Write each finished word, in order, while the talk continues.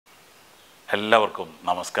എല്ലാവർക്കും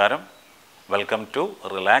നമസ്കാരം. Welcome to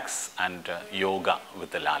relax and yoga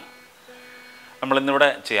വിത്ത് ലാൽ. നമ്മളിന്നിവിടെ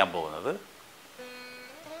ചെയ്യാൻ പോകുന്നത്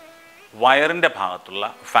വയറിൻ്റെ ഭാഗത്തുള്ള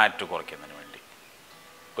ഫാറ്റ് കുറയ്ക്കുന്നതിന് വേണ്ടി.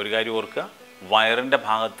 ഒരു കാര്യം ഓർക്കുക, വയറിൻ്റെ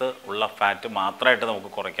ഭാഗത്ത് ഉള്ള ഫാറ്റ് മാത്രമായിട്ട്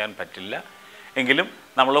നമുക്ക് കുറയ്ക്കാൻ പറ്റില്ല. എങ്കിലും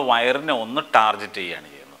നമ്മൾ വയറിനെ ഒന്ന് ടാർഗറ്റ് ചെയ്യുകയാണ്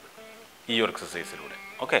ചെയ്യുന്നത് ഈ ഒരു എക്സസൈസിലൂടെ.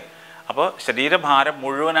 ഓക്കെ, അപ്പോൾ ശരീരഭാരം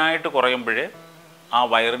മുഴുവനായിട്ട് കുറയുമ്പോഴേ ആ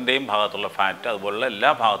വയറിൻ്റെയും ഭാഗത്തുള്ള ഫാറ്റ് അതുപോലുള്ള എല്ലാ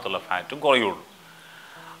ഭാഗത്തുള്ള ഫാറ്റും കുറയുള്ളൂ.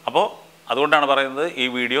 അപ്പോൾ അതുകൊണ്ടാണ് പറയുന്നത് ഈ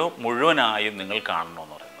വീഡിയോ മുഴുവനായും നിങ്ങൾ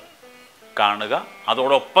കാണണമെന്ന് പറയുന്നത്. കാണുക,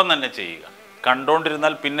 അതോടൊപ്പം തന്നെ ചെയ്യുക.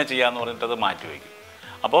 കണ്ടുകൊണ്ടിരുന്നാൽ പിന്നെ ചെയ്യാമെന്ന് പറഞ്ഞിട്ട് അത് മാറ്റിവെക്കും.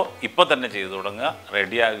 അപ്പോൾ ഇപ്പോൾ തന്നെ ചെയ്തു തുടങ്ങുക,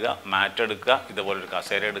 റെഡിയാകുക, മാറ്റ് എടുക്കുക, ഇതുപോലൊരു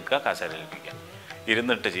കസേര എടുക്കുക, കസേരയിൽ ഇരിക്കുക.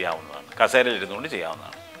 ഇരുന്നിട്ട് ചെയ്യാവുന്നതാണ്, കസേരയിൽ ഇരുന്നുകൊണ്ട്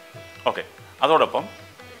ചെയ്യാവുന്നതാണ്. ഓക്കെ, അതോടൊപ്പം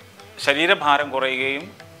ശരീരഭാരം കുറയുകയും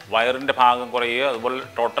വയറിൻ്റെ ഭാഗം കുറയുകയും അതുപോലെ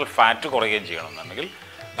ടോട്ടൽ ഫാറ്റ് കുറയുകയും ചെയ്യണമെന്നുണ്ടെങ്കിൽ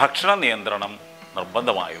ഭക്ഷണ നിയന്ത്രണം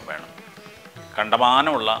നിർബന്ധമായും വേണം.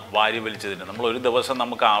 കണ്ടമാനമുള്ള വാരി വലിച്ചതിന് നമ്മൾ ഒരു ദിവസം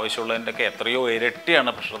നമുക്ക് ആവശ്യമുള്ളതിൻ്റെയൊക്കെ എത്രയോ ഇരട്ടിയാണ്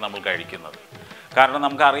ഭക്ഷണം നമ്മൾ കഴിക്കുന്നത്. കാരണം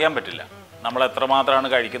നമുക്ക് അറിയാൻ പറ്റില്ല നമ്മൾ എത്രമാത്രമാണ്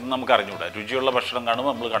കഴിക്കുന്നത്, നമുക്ക് അറിഞ്ഞുകൂടാ. രുചിയുള്ള ഭക്ഷണം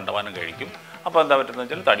കാണുമ്പോൾ നമ്മൾ കണ്ടമാനം കഴിക്കും. അപ്പോൾ എന്താ പറ്റുന്നത്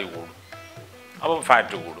വെച്ചാൽ തടി കൂടും, അപ്പോൾ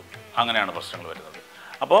ഫാറ്റ് കൂടും. അങ്ങനെയാണ് പ്രശ്നങ്ങൾ വരുന്നത്.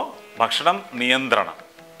 അപ്പോൾ ഭക്ഷണം നിയന്ത്രണം,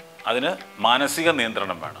 അതിന് മാനസിക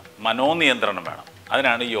നിയന്ത്രണം വേണം, മനോനിയന്ത്രണം വേണം.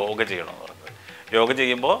 അതിനാണ് യോഗ ചെയ്യണമെന്ന് പറയുന്നത്. യോഗ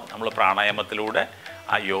ചെയ്യുമ്പോൾ നമ്മൾ പ്രാണായാമത്തിലൂടെ,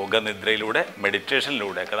 ആ യോഗ നിദ്രയിലൂടെ,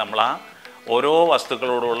 മെഡിറ്റേഷനിലൂടെയൊക്കെ നമ്മൾ ആ ഓരോ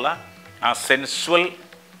വസ്തുക്കളോടുള്ള ആ സെൻസ്വൽ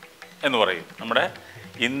എന്ന് പറയും, നമ്മുടെ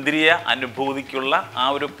ഇന്ദ്രിയ അനുഭൂതിക്കുള്ള ആ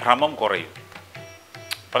ഒരു ഭ്രമം കുറയും.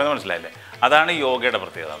 പറയുന്നത് മനസ്സിലായില്ലേ? അതാണ് യോഗയുടെ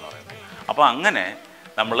പ്രത്യേകത എന്ന് പറയുന്നത്. അപ്പോൾ അങ്ങനെ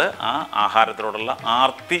നമ്മൾ ആ ആഹാരത്തിനോടുള്ള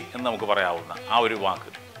ആർത്തി എന്ന് നമുക്ക് പറയാവുന്ന ആ ഒരു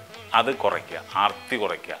വാക്ക് അത് കുറയ്ക്കുക, ആർത്തി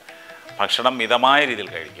കുറയ്ക്കുക. ഭക്ഷണം മിതമായ രീതിയിൽ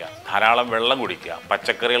കഴിക്കുക, ധാരാളം വെള്ളം കുടിക്കുക,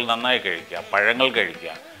 പച്ചക്കറികൾ നന്നായി കഴിക്കുക, പഴങ്ങൾ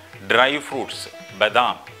കഴിക്കുക, ഡ്രൈ ഫ്രൂട്ട്സ്,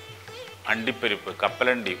 ബദാം, അണ്ടിപ്പരിപ്പ്,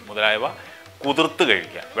 കപ്പലണ്ടി മുതലായവ കുതിർത്ത്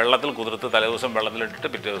കഴിക്കുക. വെള്ളത്തിൽ കുതിർത്ത് തലേദിവസം വെള്ളത്തിലിട്ടിട്ട്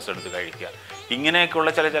പിറ്റേ ദിവസം എടുത്ത് കഴിക്കുക.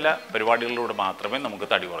 ഇങ്ങനെയൊക്കെയുള്ള ചില പരിപാടികളിലൂടെ മാത്രമേ നമുക്ക്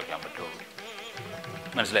തടി കുറയ്ക്കാൻ പറ്റുള്ളൂ.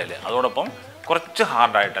 മനസ്സിലായില്ലേ? അതോടൊപ്പം കുറച്ച്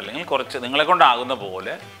ഹാർഡായിട്ട് അല്ലെങ്കിൽ കുറച്ച് നിങ്ങളെ കൊണ്ടാകുന്ന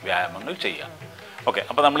പോലെ വ്യായാമങ്ങൾ ചെയ്യാം. ഓക്കെ,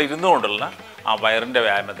 അപ്പോൾ നമ്മൾ ഇരുന്നു കൊണ്ടുള്ള ആ വയറിൻ്റെ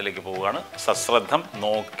വ്യായാമത്തിലേക്ക് പോവുകയാണ്. സശ്രദ്ധം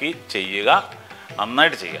നോക്കി ചെയ്യുക,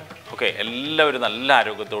 നന്നായിട്ട് ചെയ്യുക. ഓക്കെ, എല്ലാവരും നല്ല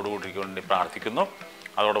ആരോഗ്യത്തോടു കൂടി പ്രാർത്ഥിക്കുന്നു.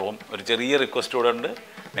 അതോടൊപ്പം ഒരു ചെറിയ റിക്വസ്റ്റ് കൂടെ ഉണ്ട്.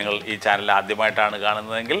 നിങ്ങൾ ഈ ചാനൽ ആദ്യമായിട്ടാണ്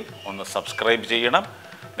കാണുന്നതെങ്കിൽ ഒന്ന് സബ്സ്ക്രൈബ് ചെയ്യണം.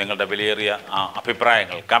 നിങ്ങളുടെ വിലയേറിയ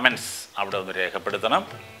അഭിപ്രായങ്ങൾ, കമൻറ്റ്സ് അവിടെ ഒന്ന് രേഖപ്പെടുത്തണം.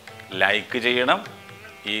 ലൈക്ക് ചെയ്യണം.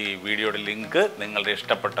 ഈ വീഡിയോയുടെ ലിങ്ക് നിങ്ങളുടെ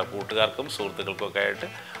ഇഷ്ടപ്പെട്ട കൂട്ടുകാർക്കും സുഹൃത്തുക്കൾക്കൊക്കെ ആയിട്ട്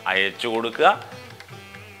അയച്ചു കൊടുക്കുക.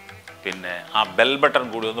 പിന്നെ ആ ബെൽ ബട്ടൺ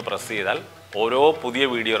കൂടി ഒന്ന് പ്രസ് ചെയ്താൽ ഓരോ പുതിയ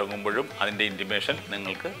വീഡിയോ ഇറങ്ങുമ്പോഴും അതിൻ്റെ ഇൻറ്റിമേഷൻ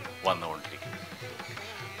നിങ്ങൾക്ക് വന്നുകൊണ്ടിരിക്കും.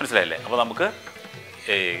 മനസ്സിലായില്ലേ? അപ്പോൾ നമുക്ക്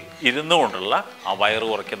ഇരുന്നു കൊണ്ടുള്ള ആ വയറ്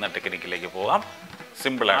കുറയ്ക്കുന്ന ടെക്നിക്കിലേക്ക് പോകാം.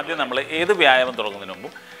 സിമ്പിളാണ്. ആദ്യം നമ്മൾ ഏത് വ്യായാമം തുടങ്ങുന്നതിന്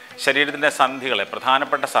മുമ്പും ശരീരത്തിൻ്റെ സന്ധികളെ,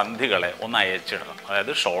 പ്രധാനപ്പെട്ട സന്ധികളെ ഒന്ന് അയച്ചിടണം.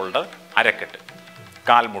 അതായത് ഷോൾഡർ, അരക്കെട്ട്,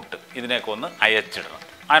 കാൽമുട്ട്, ഇതിനെയൊക്കെ ഒന്ന് അയച്ചിടണം.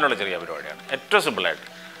 അതിനുള്ള ചെറിയ പരിപാടിയാണ്. ഏറ്റവും സിമ്പിളായിട്ട്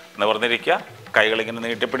നിവർന്നിരിക്കുക, കൈകളിങ്ങനെ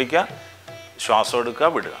നീട്ടിപ്പിടിക്കുക, ശ്വാസം എടുക്കുക,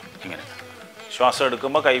 വിടുക. ഇങ്ങനെ ശ്വാസം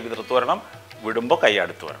എടുക്കുമ്പോൾ കൈ വിതിർത്ത് വരണം, വിടുമ്പോൾ കൈ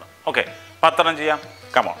അടുത്ത് വരണം. ഓക്കെ, 10 ചെയ്യാം.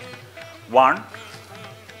 കമോൺ. 1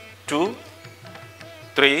 2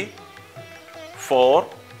 3 4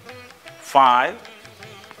 5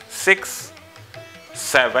 6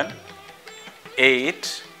 7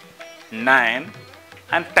 8 9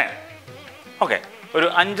 and 10. ഓക്കെ, ഒരു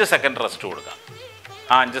 5 സെക്കൻഡ് റെസ്റ്റ് കൊടുക്കുക.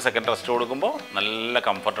 ആ 5 സെക്കൻഡ് റെസ്റ്റ് കൊടുക്കുമ്പോൾ നല്ല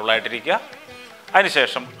കംഫർട്ടബിളായിട്ടിരിക്കുക.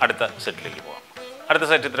 അതിനുശേഷം അടുത്ത സെറ്റിലേക്ക് പോകാം. അടുത്ത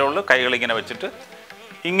സെറ്റ് ഇത്രേ ഉള്ളൂ. കൈകളിങ്ങനെ വെച്ചിട്ട്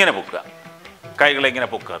ഇങ്ങനെ പൊക്കുക, കൈകളിങ്ങനെ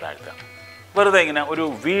പൊക്കുക, താഴ്ത്തുക. വെറുതെ ഇങ്ങനെ ഒരു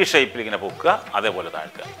വി ഷേപ്പിൽ ഇങ്ങനെ പൊക്കുക, അതേപോലെ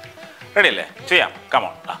താഴ്ത്തുക. റെഡി അല്ലേ? ചെയ്യാം.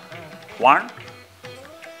 കമോൺ. 1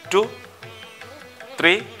 2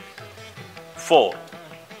 3 4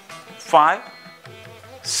 5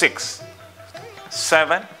 6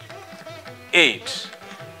 7 8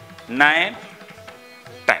 9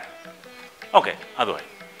 10. ഓക്കെ, അതുമായി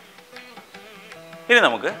ഇനി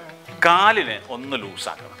നമുക്ക് കാലിനെ ഒന്ന്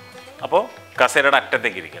ലൂസാക്കണം. അപ്പോൾ കസേരയുടെ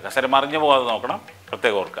അറ്റത്തേക്ക് ഇരിക്കുക. കസേര മറിഞ്ഞു പോകാതെ നോക്കണം,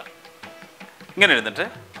 പ്രത്യേകം ഓർക്കുക. ഇങ്ങനെ ഇരുന്നിട്ട്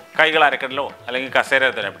കൈകൾ അരക്കട്ടിലോ അല്ലെങ്കിൽ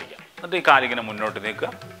കസേരയിൽ തന്നെ പിടിക്കുക. എന്നിട്ട് ഈ കാലിങ്ങനെ മുന്നോട്ട് നീക്കുക,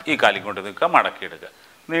 ഈ കാലിങ്ങോട്ട് നീക്കുക, മടക്കിയെടുക്കുക,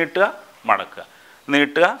 നീട്ടുക, മടക്കുക,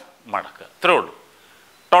 നീട്ടുക, മടക്കുക. ഇത്രേ ഉള്ളൂ.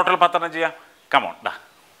 ടോട്ടൽ 10 ചെയ്യാം. കമോൺ.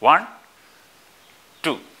 1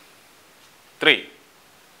 2 3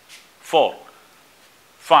 4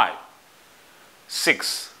 5 6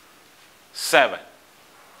 7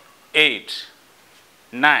 8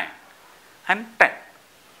 9 and 10.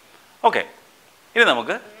 ഓക്കെ, ഇനി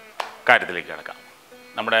നമുക്ക് കാര്യത്തിലേക്ക് കിടക്കാം.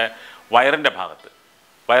 നമ്മുടെ വയറിൻ്റെ ഭാഗത്ത്,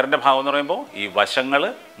 വയറിൻ്റെ ഭാഗം എന്ന് പറയുമ്പോൾ ഈ വശങ്ങൾ,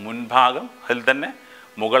 മുൻഭാഗം, അതിൽ തന്നെ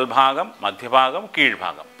മുകൾ ഭാഗം, മധ്യഭാഗം,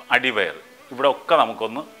 കീഴ്ഭാഗം, അടിവയർ, ഇവിടെ ഒക്കെ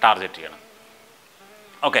നമുക്കൊന്ന് ടാർഗറ്റ് ചെയ്യണം.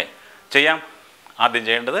 ഓക്കെ, ചെയ്യാം. ആദ്യം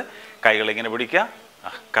ചെയ്യേണ്ടത് കൈകളിങ്ങനെ പിടിക്കുക,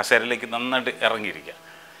 കസേരയിലേക്ക് നന്നായിട്ട് ഇറങ്ങിയിരിക്കുക.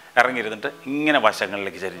 ഇറങ്ങിയിരുന്നിട്ട് ഇങ്ങനെ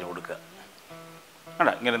വശങ്ങളിലേക്ക് ചരിഞ്ഞ് കൊടുക്കുക.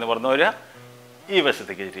 വേണ്ട, ഇങ്ങനെ ഒന്ന് പറഞ്ഞു വരിക, ഈ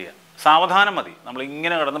വശത്തേക്ക് ചെയ്യുക. സാവധാനം മതി, നമ്മൾ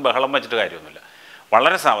ഇങ്ങനെ കിടന്ന് ബഹളം വെച്ചിട്ട് കാര്യമൊന്നുമില്ല.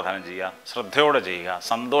 വളരെ സാവധാനം ചെയ്യുക, ശ്രദ്ധയോടെ ചെയ്യുക,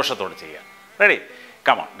 സന്തോഷത്തോടെ ചെയ്യുക. റെഡി?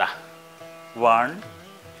 കമോൺ. 1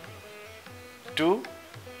 2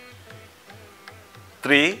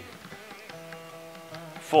 3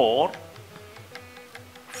 4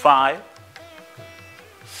 5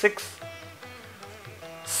 6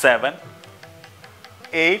 7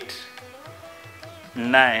 8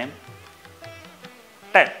 9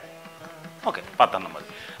 10. ഓക്കെ, 10 മതി.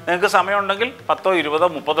 നിങ്ങൾക്ക് സമയമുണ്ടെങ്കിൽ 10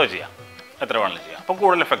 20 30 ചെയ്യാം, എത്ര വേണമെങ്കിലും ചെയ്യാം. അപ്പം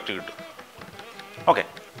കൂടുതൽ എഫക്റ്റ് കിട്ടും. ഓക്കെ,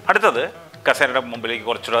 അടുത്തത് കസേരയുടെ മുമ്പിലേക്ക്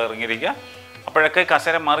കുറച്ചുകൂടെ ഇറങ്ങിയിരിക്കുക. അപ്പോഴൊക്കെ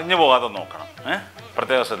കസേര മറിഞ്ഞു പോകാതെ നോക്കണം.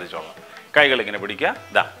 പ്രത്യേകം ശ്രദ്ധിച്ചോളാം. കൈകളിങ്ങനെ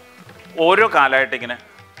പിടിക്കുക. ഓരോ കാലായിട്ട് ഇങ്ങനെ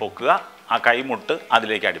പൊക്കുക. ആ കൈമുട്ട്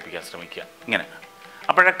അതിലേക്ക് അടുപ്പിക്കാൻ ശ്രമിക്കുക. ഇങ്ങനെ.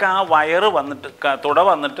 അപ്പോഴൊക്കെ ആ വയറ് വന്നിട്ട് തുട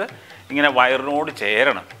വന്നിട്ട് ഇങ്ങനെ വയറിനോട്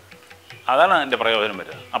ചേരണം. അതാണ് അതിൻ്റെ പ്രയോജനം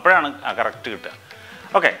വരിക. അപ്പോഴാണ് ആ കറക്റ്റ് കിട്ടുക.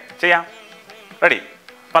 ഓക്കെ, ചെയ്യാം. റെഡി?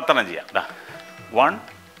 10 ചെയ്യാം. 1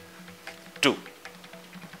 2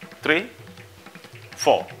 3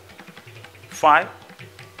 4 5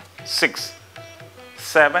 6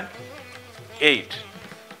 7 8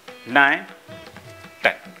 9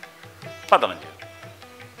 10. 10 ചെയ്തു.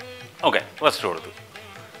 ഓക്കെ, റെസ്റ്റ് കൊടുത്തു.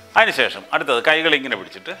 അതിനുശേഷം അടുത്തത് കൈകളിങ്ങനെ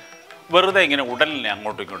പിടിച്ചിട്ട് വെറുതെ ഇങ്ങനെ ഉടലിനെ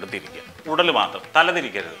അങ്ങോട്ടും ഇങ്ങോട്ടും തിരിക്കുക. ഉടൽ മാത്രം, തല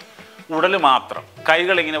തിരിക്കരുത്. ഉടൽ മാത്രം.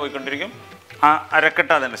 കൈകളിങ്ങനെ പോയിക്കൊണ്ടിരിക്കും. ആ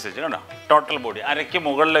അരക്കെട്ട് അതനുസരിച്ച് കണ്ടോ, ടോട്ടൽ ബോഡി അരയ്ക്ക്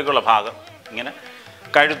മുകളിലേക്കുള്ള ഭാഗം ഇങ്ങനെ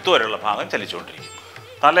കഴുത്തു വരെയുള്ള ഭാഗം ചലിച്ചുകൊണ്ടിരിക്കും.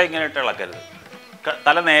 തല ഇങ്ങനെ ഇട്ട് ഇളക്കരുത്.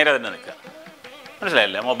 തല നേരെ തന്നെ നിൽക്കുക.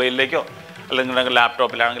 മനസ്സിലായില്ലേ? മൊബൈലിലേക്കോ അല്ലെങ്കിൽ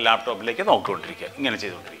ലാപ്ടോപ്പിലാണെങ്കിൽ ലാപ്ടോപ്പിലേക്ക് നോക്കിക്കൊണ്ടിരിക്കുക. ഇങ്ങനെ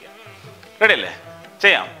ചെയ്തുകൊണ്ടിരിക്കുക. റെഡി അല്ലേ?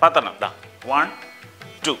 ചെയ്യാം. 10. 1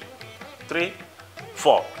 2 3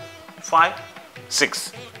 4 5 6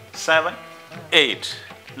 7 8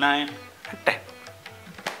 9 10.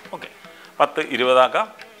 ഓക്കെ, 10 20 ആക്കാം.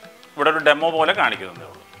 ഇവിടെ ഒരു ഡെമോ പോലെ കാണിക്കുന്നതേ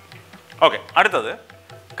ഉള്ളൂ. ഓക്കെ, അടുത്തത്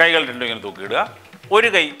കൈകൾ രണ്ടും ഇങ്ങനെ തൂക്കിയിടുക. ഒരു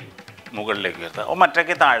കൈ മുകളിലേക്ക് ഉയർത്തുക, മറ്റേ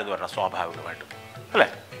കൈ താഴെ വരണം സ്വാഭാവികമായിട്ടും, അല്ലേ?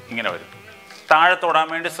 ഇങ്ങനെ വരും. താഴെ തൊടാൻ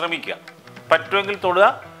വേണ്ടി ശ്രമിക്കുക. പറ്റുമെങ്കിൽ തൊടുക,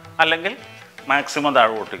 അല്ലെങ്കിൽ മാക്സിമം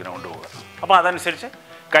താഴോട്ട് ഇങ്ങനെ കൊണ്ടുപോകുക. അപ്പോൾ അതനുസരിച്ച്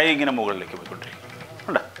കൈ ഇങ്ങനെ മുകളിലേക്ക് പോയിക്കൊണ്ടിരിക്കും.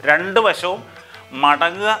 ഉണ്ട്. രണ്ട് വശവും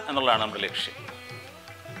മടങ്ങുക എന്നുള്ളതാണ് നമ്മുടെ ലക്ഷ്യം.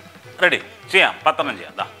 റെഡി? ചെയ്യാം. 10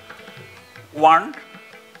 ചെയ്യാം. 1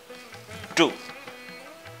 2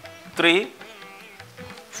 3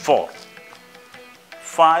 4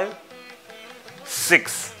 5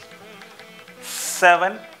 6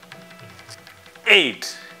 7 8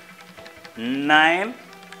 9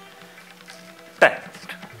 10.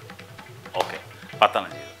 ഓക്കെ, 10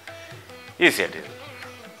 ചെയ്തു. ഈസി ആയിട്ട് ചെയ്തു.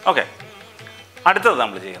 ഓക്കെ, അടുത്തത്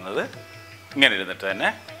നമ്മൾ ചെയ്യുന്നത് ഇങ്ങനെ ഇരുന്നിട്ട് തന്നെ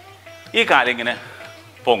ഈ കാലിങ്ങനെ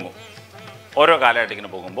പൊങ്ങും. ഓരോ കാലായിട്ട് ഇങ്ങനെ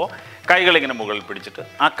പോകുമ്പോൾ കൈകളിങ്ങനെ മുകളിൽ പിടിച്ചിട്ട്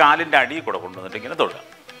ആ കാലിൻ്റെ അടിയിൽ കൂടെ കൊണ്ടുവന്നിട്ട് ഇങ്ങനെ തൊടുക.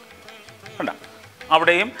 കണ്ട,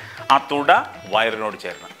 അവിടെയും ആ തുട വയറിനോട്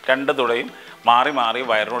ചേരണം. രണ്ട് തുടയും മാറി മാറി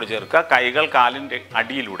വയറിനോട് ചേർക്കുക. കൈകൾ കാലിൻ്റെ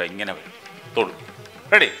അടിയിലൂടെ ഇങ്ങനെ വരും, തൊടും.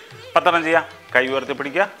 റെഡി? 10 ചെയ്യാം. കൈ ഉയർത്തി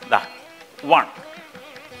പിടിക്കുക. 1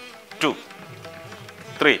 2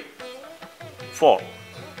 3 4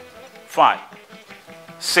 5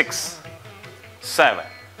 6 7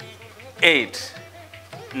 8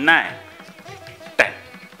 9 10.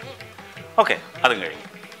 ഓക്കെ, അതും കഴിഞ്ഞു.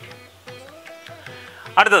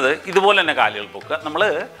 അടുത്തത് ഇതുപോലെ തന്നെ കാലുകൾ പൊക്കുക. നമ്മൾ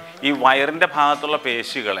ഈ വയറിൻ്റെ ഭാഗത്തുള്ള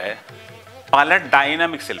പേശികളെ പല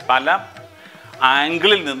ഡൈനാമിക്സിൽ, പല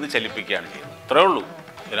ആംഗിളിൽ നിന്ന് ചലിപ്പിക്കുകയാണ് ചെയ്യുന്നത്. ഇത്രയേ ഉള്ളൂ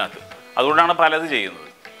ഇതിനകത്ത്. അതുകൊണ്ടാണ് പലത് ചെയ്യുന്നത്.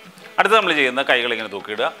 അടുത്ത് നമ്മൾ ചെയ്യുന്ന കൈകളിങ്ങനെ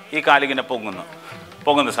തൂക്കിയിടുക. ഈ കാലിങ്ങനെ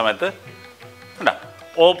പൊങ്ങുന്ന സമയത്ത് കണ്ടോ,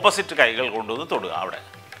 ഓപ്പോസിറ്റ് കൈകൾ കൊണ്ടുവന്ന് തൊടുക. അവിടെ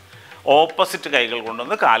ഓപ്പോസിറ്റ് കൈകൾ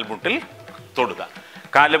കൊണ്ടുവന്ന് കാൽമുട്ടിൽ തൊടുക.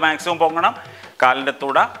 കാല് മാക്സിമം പൊങ്ങണം. കാലിൻ്റെ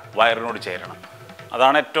തുട വയറിനോട് ചേരണം.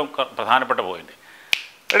 അതാണ് ഏറ്റവും പ്രധാനപ്പെട്ട പോയിന്റ്.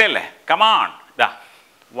 റെഡി അല്ലേ? കമാൺ.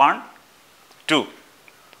 1 2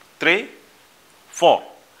 3 4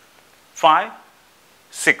 5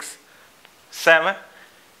 6 7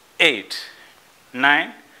 8 9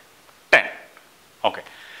 10. ഓക്കെ,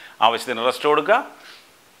 ആവശ്യത്തിന് റെസ്റ്റ് കൊടുക്കുക.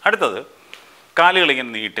 അടുത്തത്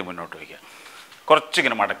കാലുകളിങ്ങനെ നീട്ടി മുന്നോട്ട് വയ്ക്കുക.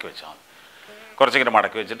 കുറച്ചിങ്ങനെ മടക്കി വെച്ചാൽ മതി. കുറച്ചിങ്ങനെ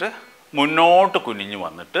മടക്കി വെച്ചിട്ട് മുന്നോട്ട് കുനിഞ്ഞ്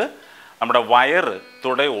വന്നിട്ട് നമ്മുടെ വയറ്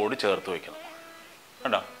തുടയോട് ചേർത്ത് വയ്ക്കണം.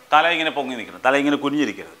 കണ്ടോ, തല ഇങ്ങനെ പൊങ്ങി നിൽക്കണം. തല ഇങ്ങനെ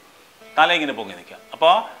കുനിഞ്ഞിരിക്കരുത്. തല ഇങ്ങനെ പൊങ്ങി നിൽക്കുക.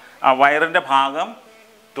 അപ്പോൾ ആ വയറിൻ്റെ ഭാഗം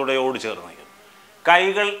തുടയോട് ചേർന്ന് നിൽക്കും.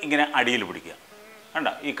 കൈകൾ ഇങ്ങനെ അടിയിൽ പിടിക്കുക.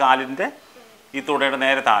 കണ്ടോ, ഈ കാലിൻ്റെ ഈ തുടയുടെ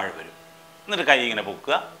നേരെ താഴെ വരും. എന്നിട്ട് കൈ ഇങ്ങനെ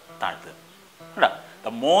പൊക്കുക, താഴ്ത്തുക. കണ്ടോ,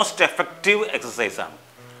 ദ മോസ്റ്റ് എഫക്റ്റീവ് എക്സസൈസാണ്.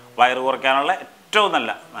 വയറ് കുറയ്ക്കാനുള്ള ഏറ്റവും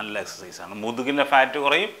നല്ല എക്സസൈസാണ്. മുതുകിൻ്റെ ഫാറ്റ്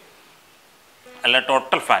കുറയും, അല്ല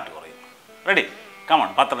ടോട്ടൽ ഫാറ്റ് കുറയും. റെഡി? കമോൺ,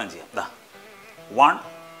 10 ചെയ്യാം. ദാ 1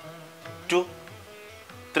 2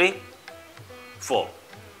 3 4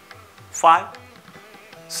 5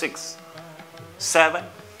 6 7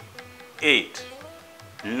 8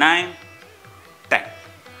 9 10.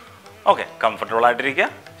 ഓക്കെ, കംഫർട്ടബിൾ ആയിട്ടിരിക്കുക.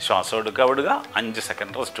 ശ്വാസം എടുക്കുക, വിടുക. 5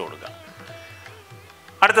 സെക്കൻഡ് റെസ്റ്റ് കൊടുക്കുക.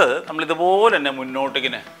 അടുത്തത് നമ്മളിതുപോലെ തന്നെ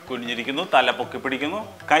മുന്നോട്ടിങ്ങനെ കുനിഞ്ഞിരിക്കുന്നു, തല പൊക്കി പിടിക്കുന്നു,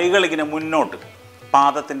 കൈകളിങ്ങനെ മുന്നോട്ട്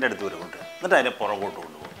പാദത്തിൻ്റെ അടുത്ത് വരെ കൊണ്ടുവരിക. എന്നിട്ട് അതിനെ പുറകോട്ട്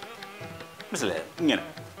കൊണ്ടുപോകും. മനസ്സിലായോ? ഇങ്ങനെ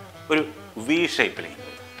ഒരു വി ഷേപ്പിൽ,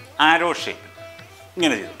 ആരോ ഷേപ്പിൽ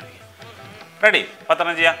ഇങ്ങനെ ചെയ്തുകൊണ്ടിരിക്കുക. റെഡി?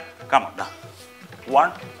 10 ചെയ്യാം. കമോൺ.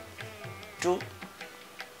 1 2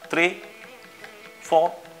 3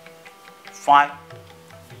 4 5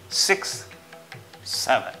 6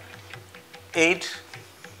 7 8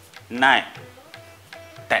 9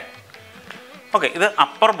 10. ഓക്കെ, ഇത്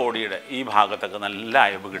അപ്പർ ബോഡിയുടെ ഈ ഭാഗത്തൊക്കെ നല്ല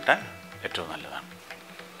അയവ് കിട്ടാൻ ഏറ്റവും നല്ലതാണ്.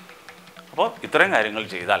 അപ്പോൾ ഇത്രയും കാര്യങ്ങൾ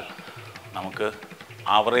ചെയ്താൽ നമുക്ക്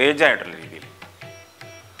ആവറേജ് ആയിട്ടുള്ള രീതിയിൽ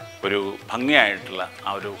ഒരു ഭംഗിയായിട്ടുള്ള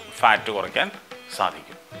ആ ഒരു ഫാറ്റ് കുറയ്ക്കാൻ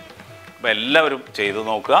സാധിക്കും. അപ്പോൾ എല്ലാവരും ചെയ്തു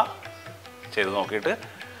നോക്കുക. ചെയ്തു നോക്കിയിട്ട്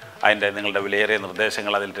അതിൻ്റെ നിങ്ങളുടെ വിലയേറിയ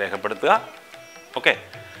നിർദ്ദേശങ്ങൾ അതിൽ രേഖപ്പെടുത്തുക. ഓക്കെ,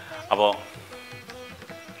 അപ്പോൾ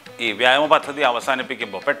ഈ വ്യായാമ പദ്ധതി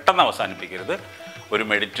അവസാനിപ്പിക്കുമ്പോൾ പെട്ടെന്ന് അവസാനിപ്പിക്കരുത്. ഒരു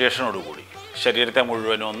മെഡിറ്റേഷനോടുകൂടി ശരീരത്തെ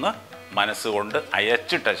മുഴുവനും ഒന്ന് മനസ്സുകൊണ്ട്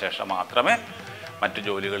അയച്ചിട്ട ശേഷം മാത്രമേ മറ്റു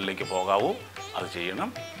ജോലികളിലേക്ക് പോകാവൂ. അത് ചെയ്യണം.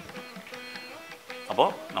 അപ്പോൾ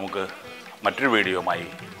നമുക്ക് മറ്റൊരു വീഡിയോയുമായി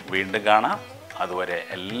വീണ്ടും കാണാം. അതുവരെ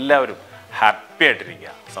എല്ലാവരും ഹാപ്പി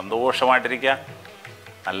ആയിട്ടിരിക്കുക, സന്തോഷമായിട്ടിരിക്കുക.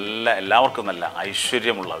 എല്ലാവർക്കും നല്ല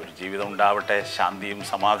ഐശ്വര്യമുള്ള ഒരു ജീവിതം ഉണ്ടാവട്ടെ, ശാന്തിയും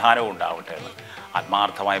സമാധാനവും ഉണ്ടാവട്ടെ എന്ന്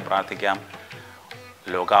ആത്മാർത്ഥമായി പ്രാർത്ഥിക്കാം.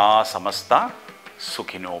 ലോകാ സമസ്ത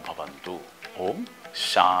സുഖിനോ ഭവന്തു. ഓം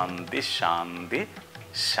ശാന്തി ശാന്തി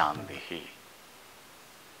ശാന്തി.